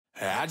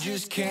I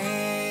just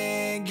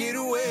can't get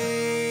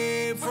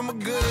away from a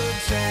good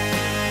time.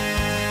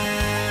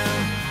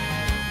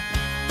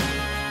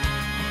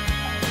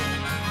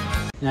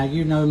 Now,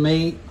 you know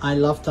me, I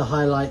love to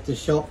highlight the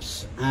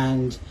shops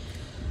and,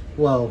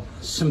 well,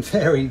 some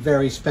very,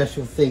 very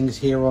special things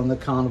here on the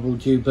Carnival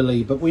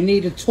Jubilee. But we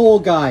need a tour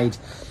guide,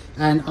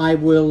 and I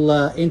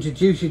will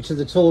introduce you to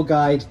the tour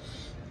guide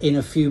in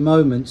a few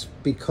moments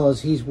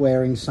because he's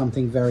wearing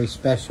something very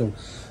special.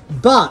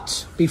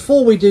 But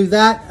before we do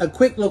that, a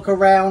quick look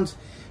around,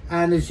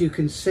 and as you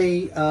can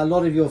see, a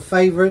lot of your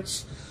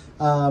favorites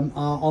are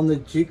on the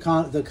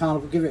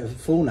Carnival, give it a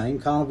full name,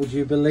 Carnival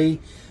Jubilee.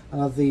 I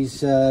love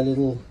these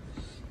little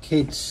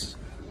kids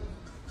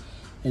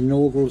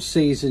inaugural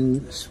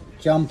season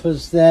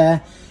jumpers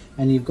there,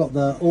 and you've got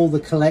all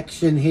the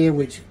collection here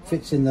which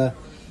fits in the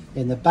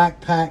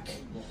backpack,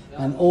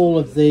 and all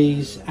of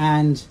these,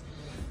 and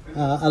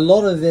a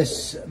lot of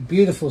this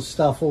beautiful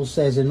stuff all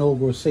says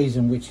inaugural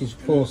season, which is,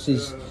 of course,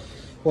 is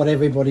what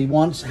everybody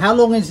wants. How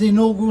long is the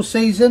inaugural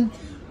season?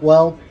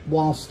 Well,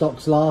 while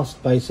stocks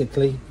last,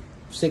 basically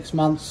 6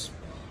 months,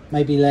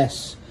 maybe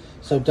less.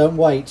 So don't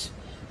wait.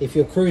 If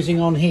you're cruising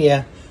on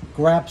here,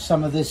 grab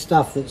some of this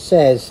stuff that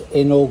says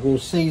inaugural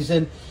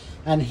season.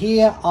 And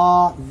here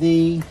are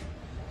the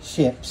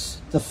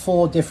ships, the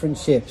 4 different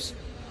ships.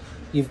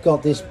 You've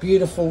got this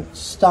beautiful,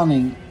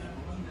 stunning,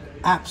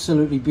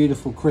 absolutely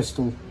beautiful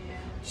crystal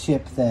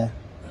ship there,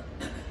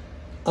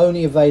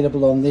 only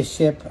available on this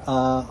ship,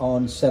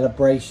 on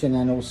Celebration,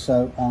 and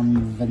also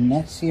on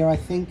Venezia, I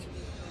think,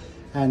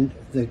 and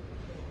the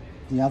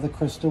other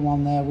crystal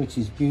one there, which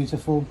is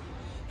beautiful,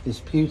 this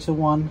pewter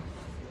one,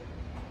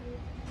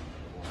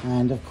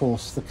 and of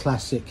course the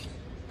classic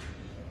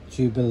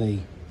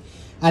Jubilee.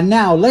 And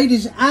now,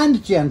 ladies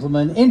and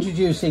gentlemen,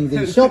 introducing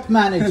the shop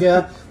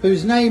manager,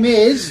 whose name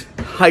is...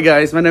 Hi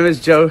guys, my name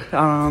is Joe.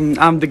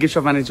 I'm the gift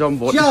shop manager on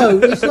board. Joe,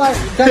 it's like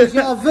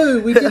deja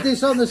vu. We did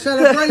this on the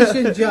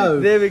Celebration,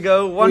 Joe. There we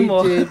go, one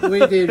more.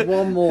 We did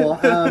one more.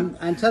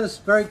 And tell us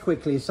very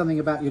quickly something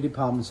about your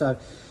department. So,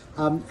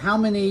 how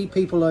many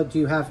people do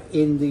you have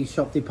in the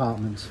shop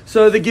department?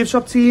 So the gift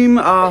shop team,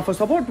 for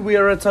support, we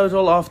are a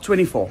total of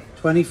 24.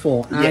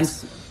 24, and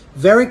yes.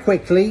 Very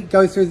quickly,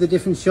 go through the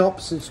different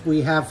shops that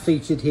we have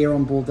featured here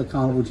on board the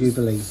Carnival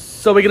Jubilee.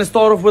 So we're going to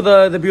start off with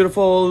the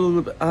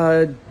beautiful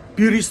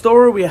beauty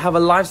store. We have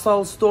a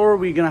lifestyle store.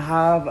 We're going to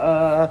have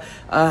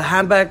a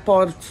handbag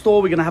part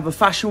store. We're going to have a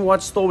fashion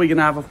watch store. We're going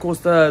to have, of course,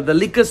 the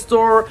liquor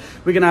store.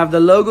 We're going to have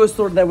the logo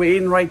store that we're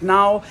in right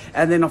now.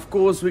 And then, of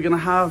course, we're going to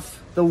have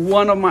the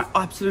one of my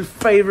absolute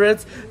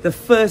favorites, the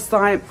first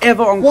time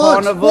ever on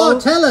Carnival.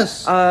 What? Tell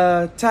us.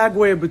 Tag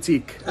Heuer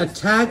Boutique. A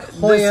Tag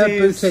Heuer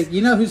Boutique.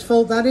 You know whose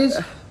fault that is?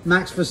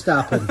 Max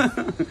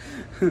Verstappen.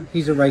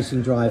 He's a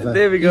racing driver.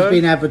 There we go.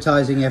 He's been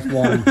advertising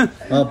F1.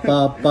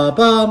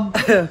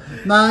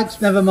 Max,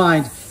 never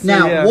mind.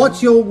 Now, yeah,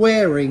 what you're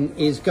wearing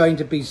is going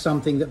to be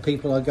something that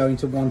people are going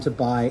to want to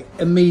buy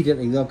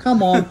immediately. They'll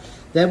come on.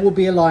 There will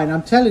be a line.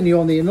 I'm telling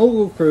you, on the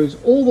inaugural cruise,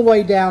 all the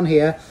way down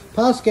here,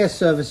 past guest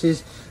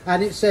services,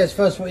 and it says,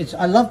 first of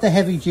all, I love the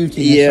heavy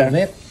dutiness of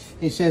it.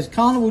 It says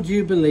Carnival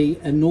Jubilee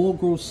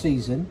inaugural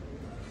season,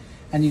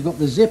 and you've got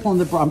the zip on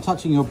the, I'm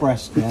touching your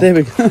breast there. There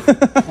we go.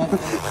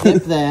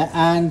 Zip there,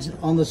 and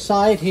on the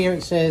side here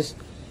it says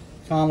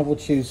Carnival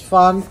Choose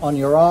Fun. On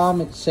your arm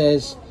it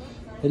says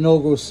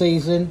inaugural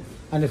season,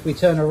 and if we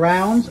turn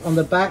around on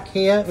the back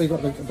here, we've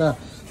got the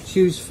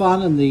Choose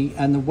Fun and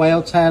the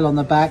whale tail on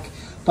the back.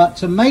 But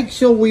to make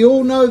sure we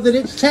all know that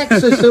it's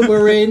Texas that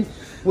we're in,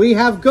 we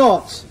have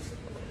got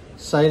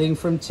Sailing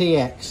from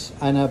TX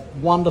and a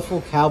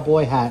wonderful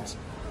cowboy hat.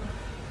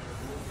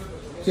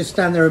 Just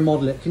stand there and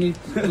model it. Can you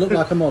look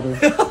like a model?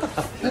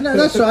 No,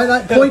 that's right.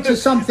 Like, point to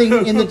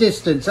something in the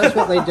distance. That's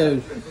what they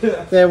do.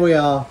 There we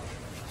are.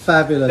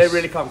 Fabulous. They're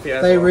really comfy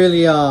as They well.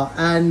 really are.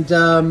 And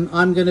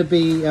I'm going to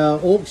be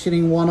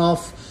auctioning one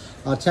off.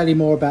 I'll tell you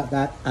more about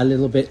that a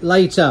little bit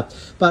later.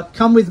 But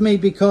come with me,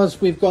 because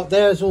we've got,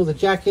 there's all the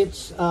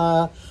jackets,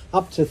 up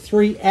to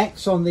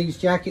 3X on these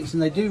jackets,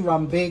 and they do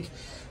run big.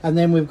 And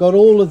then we've got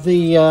all of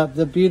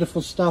the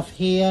beautiful stuff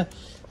here,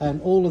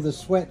 and all of the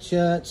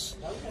sweatshirts,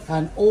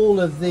 and all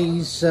of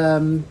these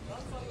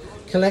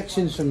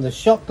collections, from the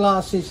shot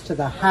glasses to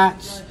the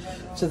hats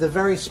to the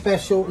very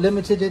special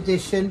limited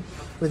edition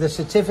with a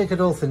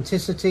certificate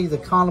authenticity, the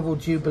Carnival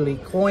Jubilee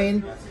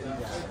coin,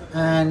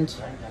 and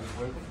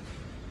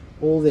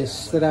all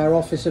this that our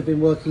office have been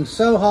working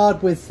so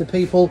hard with the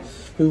people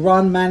who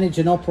run, manage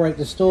and operate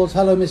the stores.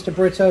 Hello, Mr.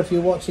 Brito, if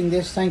you're watching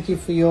this, thank you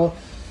for your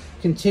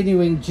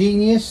continuing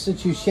genius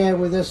that you share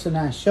with us in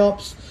our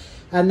shops.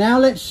 And now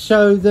let's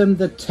show them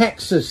the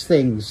Texas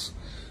things,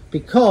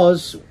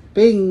 because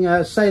being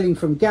sailing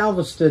from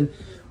Galveston,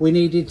 we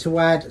needed to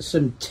add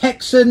some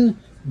Texan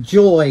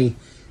joy.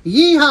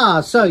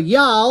 Yeehaw! So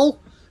y'all,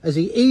 as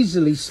he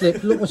easily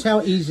slipped, look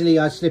how easily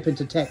I slip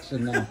into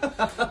Texan now.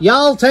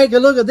 Y'all take a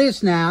look at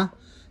this now.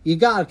 You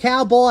got a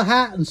cowboy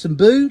hat and some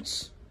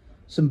boots.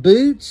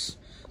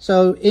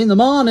 So in the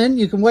morning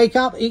you can wake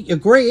up, eat your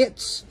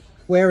grits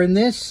wearing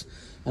this.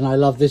 And I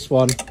love this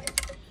one.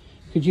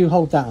 Could you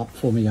hold that up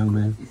for me, young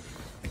man?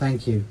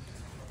 Thank you.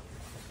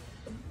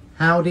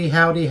 Howdy,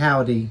 howdy,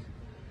 howdy.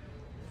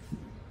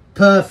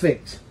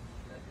 Perfect.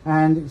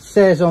 And it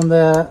says on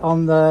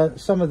the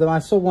some of them, I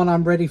saw one,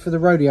 I'm ready for the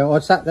rodeo. Oh,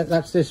 it's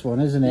that's this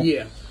one, isn't it?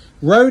 Yeah.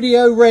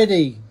 Rodeo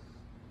ready.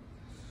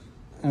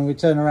 And we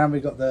turn around,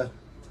 we've got the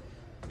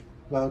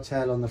well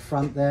tail on the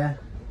front there.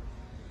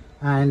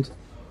 And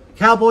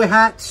cowboy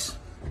hats.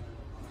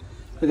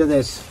 Look at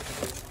this.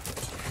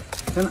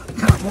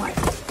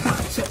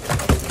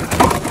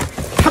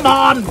 Come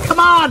on, come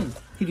on!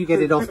 Could you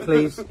get it off,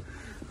 please?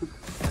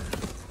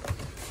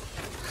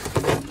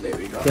 There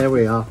we go. There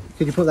we are.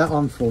 Could you put that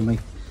on for me?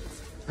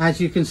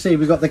 As you can see,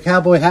 we've got the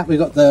cowboy hat, we've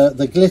got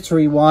the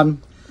glittery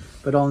one,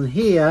 but on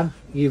here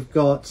you've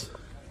got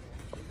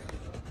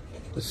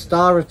the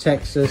Star of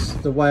Texas,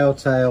 the whale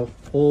tail,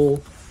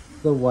 all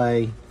the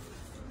way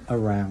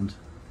around.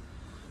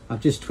 I've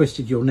just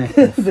twisted your neck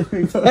off. There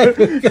we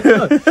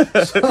go.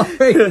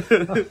 Sorry.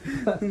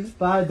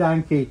 Bye,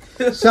 Danky.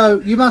 So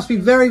you must be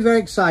very, very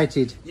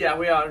excited. Yeah,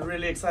 we are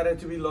really excited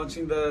to be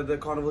launching the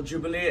Carnival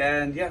Jubilee,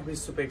 and yeah, we're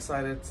super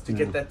excited to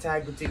get that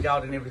tag boutique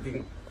out and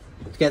everything.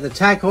 To get the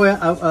Tag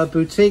Heuer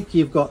boutique,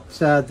 you've got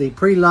the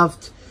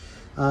pre-loved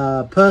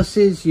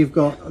purses, you've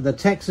got the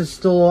Texas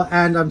store,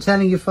 and I'm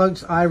telling you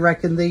folks, I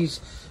reckon these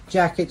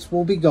jackets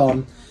will be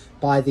gone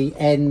by the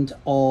end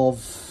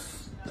of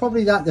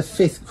probably the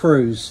 5th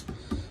cruise,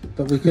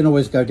 but we can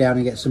always go down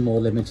and get some more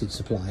limited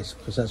supplies,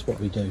 because that's what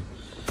we do.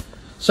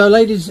 So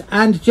ladies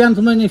and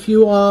gentlemen, if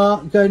you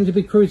are going to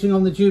be cruising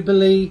on the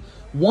Jubilee,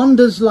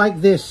 wonders like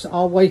this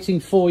are waiting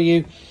for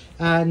you,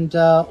 and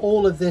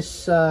all of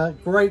this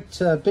great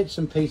bits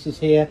and pieces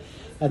here,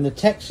 and the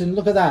Texan,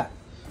 look at that,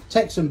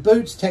 Texan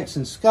boots,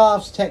 Texan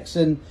scarves,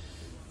 Texan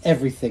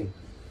everything.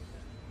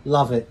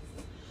 Love it.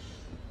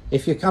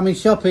 If you're coming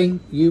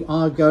shopping, you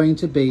are going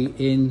to be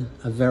in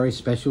a very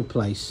special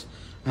place,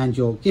 and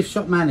your gift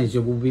shop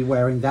manager will be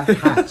wearing that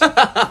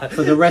hat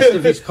for the rest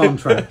of his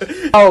contract.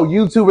 Oh,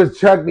 YouTubers,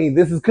 check me.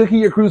 This is Cookie,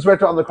 your cruise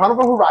retro on the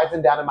Carnival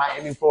Horizon down in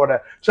Miami,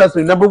 Florida. Trust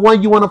me, number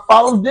one, you want to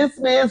follow this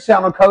man's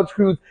channel, Coach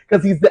Cruise,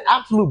 because he's the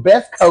absolute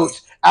best coach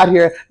out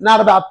here. Not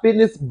about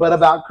fitness, but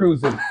about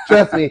cruising.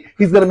 Trust me,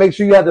 he's going to make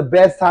sure you have the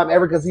best time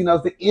ever, because he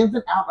knows the ins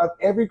and outs of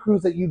every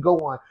cruise that you go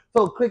on.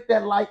 So click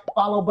that like,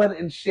 follow button,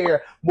 and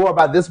share more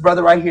about this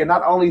brother right here.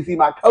 Not only is he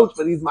my coach,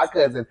 but he's my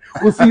cousin.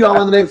 We'll see you all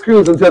on the next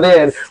cruise. Until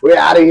then, we're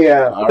out of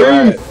here. All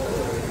right.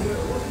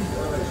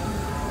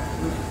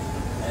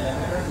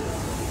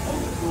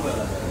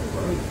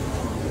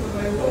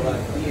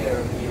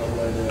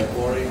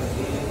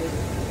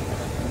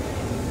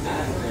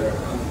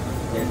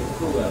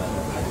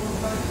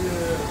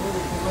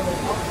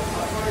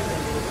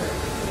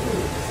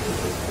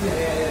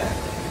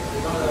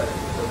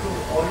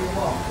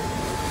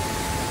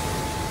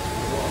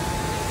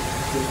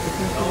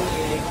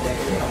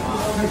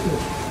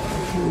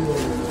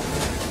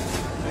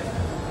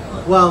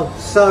 Well,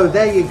 so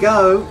there you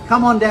go.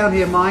 Come on down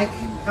here, Mike.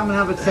 Come and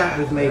have a chat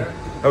with me.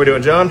 How we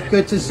doing, John?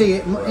 Good to see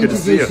you.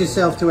 Introduce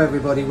yourself to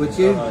everybody, would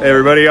you? Hey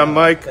everybody, I'm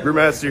Mike,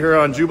 brewmaster here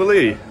on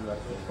Jubilee.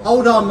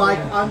 Hold on, Mike.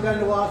 I'm going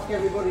to ask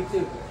everybody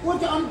to...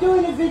 I'm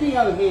doing a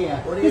video here.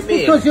 What do you Just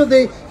mean? because you're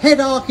the head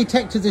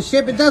architect of the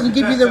ship, it doesn't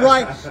give you the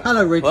right...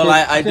 Hello, Richard. Well,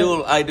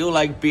 I do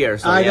like beer,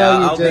 so I yeah, know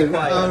you I'll do. be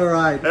quiet. All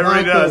right.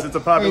 Everybody Michael, does. It's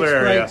a popular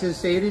area. It's great to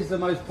see. It is the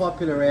most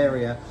popular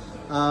area.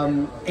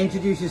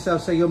 Introduce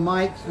yourself. So you're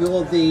Mike.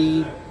 You're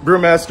the...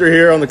 Brewmaster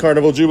here on the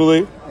Carnival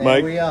Jubilee. There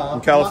Mike, we are.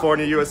 from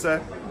California,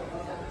 USA.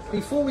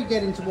 Before we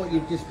get into what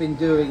you've just been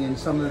doing and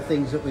some of the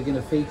things that we're going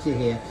to feature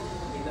here,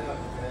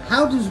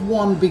 how does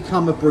one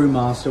become a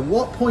brewmaster?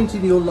 What point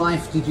in your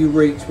life did you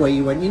reach where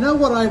you went, you know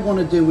what I want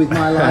to do with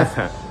my life?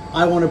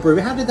 I want to brew.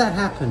 How did that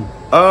happen?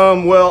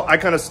 Well, I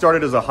kind of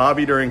started as a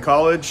hobby during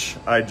college.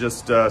 I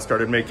just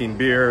started making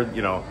beer,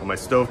 you know, on my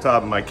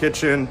stovetop in my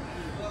kitchen.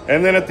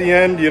 And then at the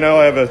end, you know,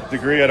 I have a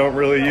degree I don't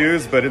really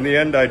use, but in the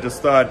end, I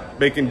just thought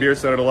making beer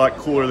sounded a lot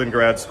cooler than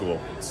grad school.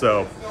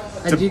 So,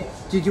 And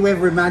did you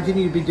ever imagine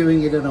you'd be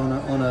doing it on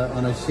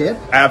a ship?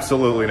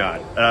 absolutely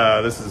not.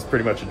 This is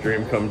pretty much a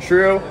dream come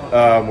true.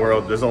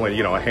 Where there's only,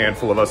 you know, a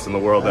handful of us in the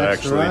world that That's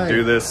actually right.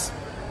 do this.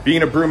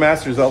 Being a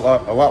brewmaster is a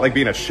lot like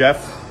being a chef.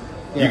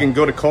 Yeah. You can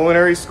go to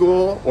culinary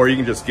school, or you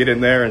can just get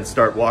in there and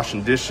start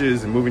washing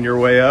dishes and moving your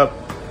way up.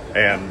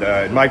 And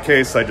in my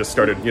case, I just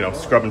started, you know,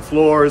 scrubbing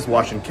floors,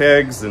 washing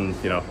kegs, and,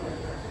 you know,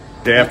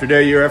 day after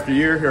day, year after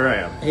year, here I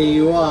am. Here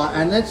you are.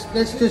 And let's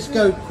just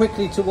go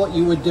quickly to what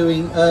you were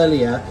doing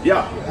earlier.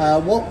 Yeah.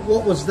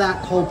 What was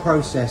that whole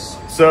process?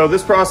 So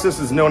this process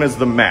is known as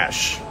the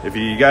mash. If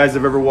you guys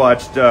have ever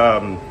watched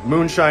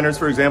Moonshiners,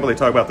 for example, they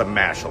talk about the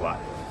mash a lot.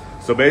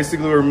 So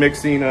basically, we're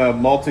mixing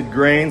malted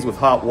grains with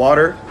hot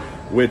water,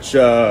 which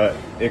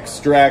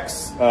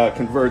extracts,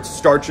 converts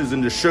starches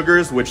into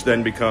sugars, which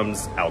then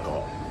becomes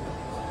alcohol.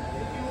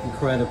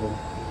 Incredible.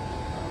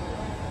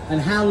 And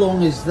how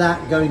long is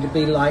that going to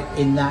be like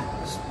in that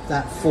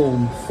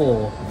form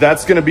for?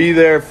 That's going to be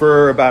there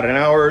for about an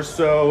hour or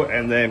so,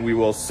 and then we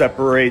will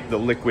separate the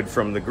liquid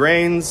from the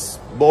grains,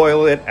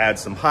 boil it, add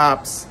some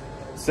hops,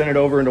 send it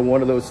over into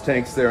one of those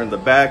tanks there in the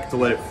back to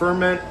let it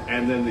ferment,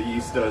 and then the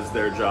yeast does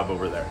their job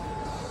over there.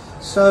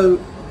 So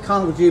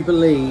Carnival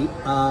Jubilee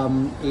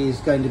is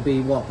going to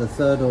be what, the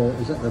third, or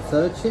is it the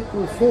third ship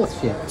or fourth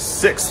ship?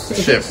 Sixth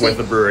ship with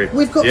the brewery.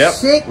 We've got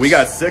 6. We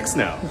got 6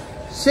 now.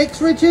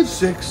 6, Richard?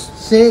 6.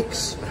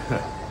 6.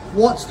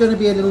 What's going to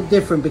be a little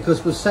different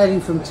because we're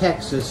sailing from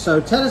Texas?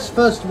 So tell us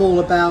first of all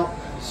about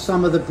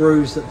some of the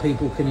brews that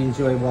people can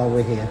enjoy while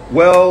we're here.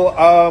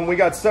 Well, we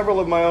got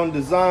several of my own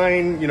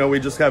design. You know, we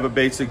just have a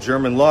basic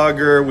German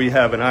lager. We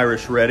have an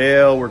Irish red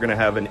ale. We're going to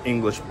have an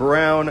English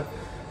brown.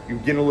 You're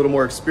getting a little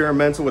more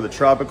experimental with a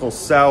tropical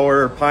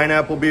sour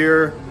pineapple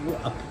beer.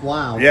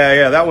 Wow.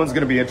 Yeah, that one's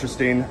going to be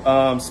interesting.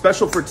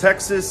 Special for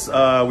Texas.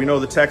 We know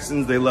the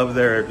Texans, they love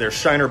their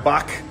Shiner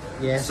Bock.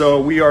 Yes. So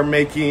we are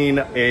making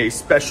a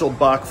special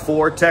Bock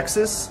for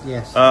Texas.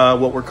 Yes.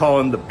 What we're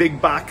calling the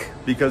Big Bock,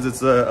 because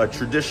it's a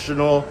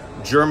traditional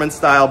German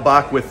style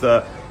Bock with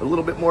a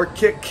little bit more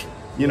kick,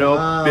 you know,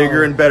 wow.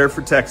 Bigger and better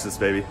for Texas,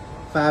 baby.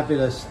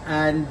 Fabulous.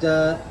 And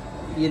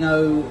you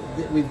know,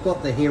 we've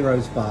got the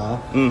Heroes Bar,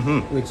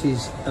 which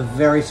is a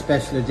very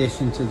special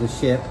addition to the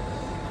ship.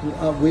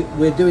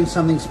 We're doing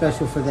something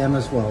special for them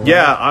as well, right?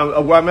 Yeah,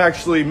 I'm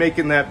actually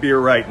making that beer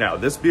right now.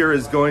 This beer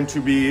is going to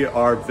be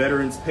our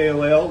Veterans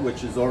Pale Ale,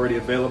 which is already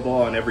available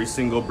on every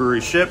single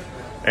brewery ship.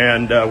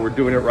 And we're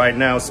doing it right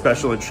now,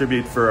 special in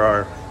tribute for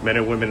our men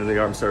and women in the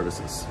armed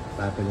services.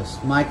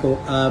 Fabulous. Michael,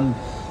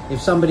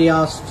 if somebody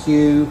asks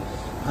you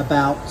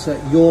about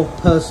your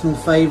personal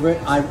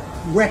favorite, I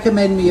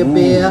recommend me a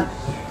beer.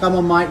 Come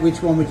on, Mike,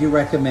 which one would you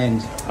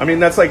recommend? I mean,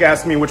 that's like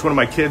asking me which one of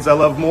my kids I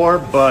love more,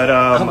 but...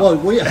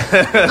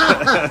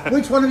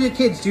 which one of your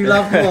kids do you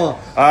love more?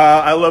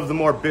 I love the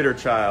more bitter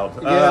child.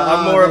 Yeah,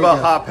 I'm more of a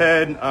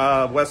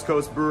hophead, West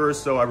Coast brewer,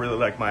 so I really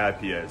like my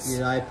IPAs.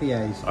 Yeah,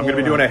 IPAs. I'm going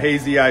to be doing a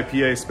hazy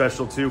IPA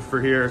special too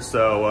for here,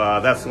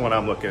 so that's the one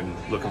I'm looking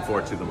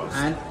forward to the most.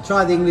 And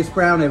try the English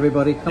brown,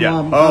 everybody. Come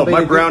on. Oh,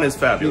 my brown is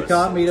fabulous. You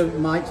can't beat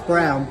Mike's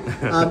brown.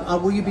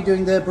 Will you be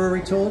doing the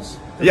brewery tours?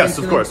 Yes,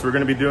 of course. We're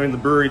going to be doing the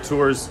brewery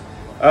tours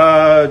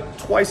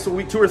twice a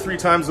week, 2 or 3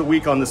 times a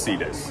week on the sea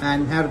days.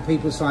 And how do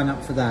people sign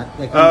up for that?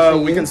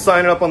 We can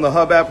sign up on the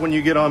Hub app when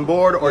you get on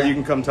board, or you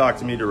can come talk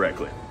to me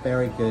directly.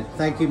 Very good.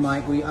 Thank you,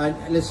 Mike.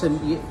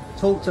 Listen,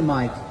 talk to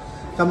Mike.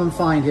 Come and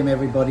find him,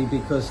 everybody,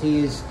 because he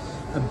is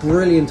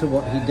brilliant at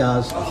what he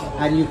does.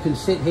 And you can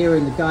sit here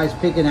in the Guy's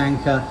Pig and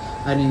Anchor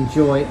and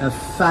enjoy a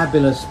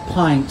fabulous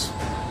pint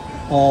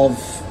of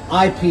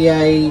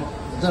IPA.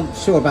 I'm not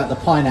sure about the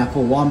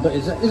pineapple one, but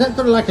is that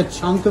got like a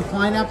chunk of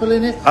pineapple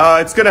in it?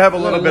 It's going to have a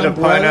little bit of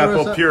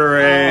pineapple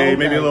puree, okay.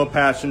 Maybe a little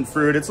passion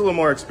fruit. It's a little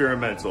more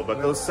experimental,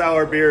 but those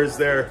sour beers,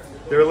 they're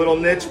a little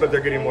niche, but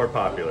they're getting more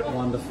popular.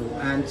 Wonderful.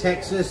 And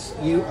Texas,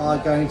 you are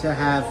going to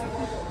have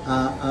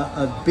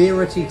a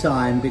beerity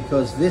time,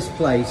 because this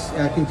place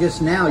can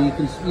just now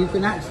you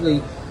can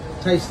actually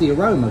taste the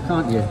aroma,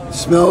 can't you?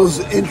 Smells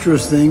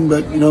interesting,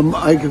 but you know,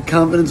 I have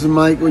confidence in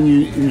Mike. When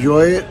you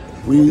enjoy it,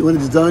 when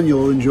it's done,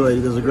 you'll enjoy it.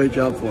 He does a great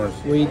job for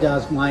us. He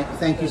does, Mike.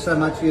 Thank you so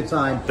much for your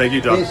time. Thank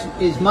you, John. This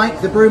is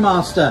Mike the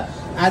Brewmaster,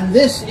 and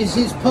this is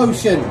his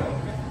potion.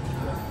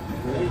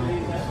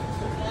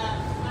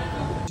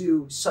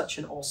 Do such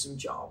an awesome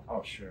job.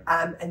 Oh, sure.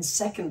 And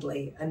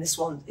secondly, and this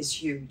one is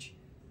huge,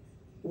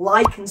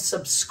 like and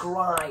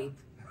subscribe.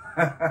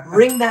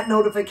 Ring that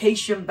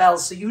notification bell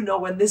so you know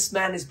when this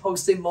man is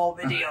posting more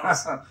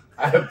videos.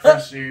 I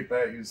appreciate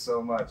that, you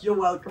so much. You're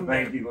welcome.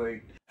 Thank you,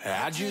 Lee.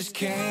 I just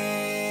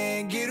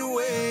can't get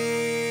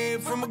away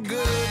from a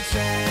good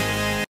time.